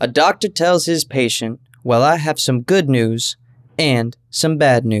A doctor tells his patient, "Well, I have some good news and some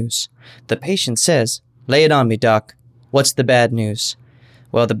bad news." The patient says, "Lay it on me, doc. What's the bad news?"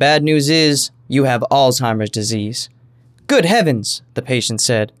 "Well, the bad news is you have Alzheimer's disease." "Good heavens," the patient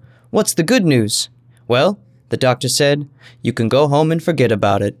said. "What's the good news?" "Well," the doctor said, "you can go home and forget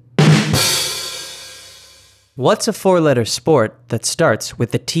about it." What's a four-letter sport that starts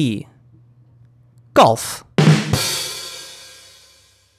with a T? Golf.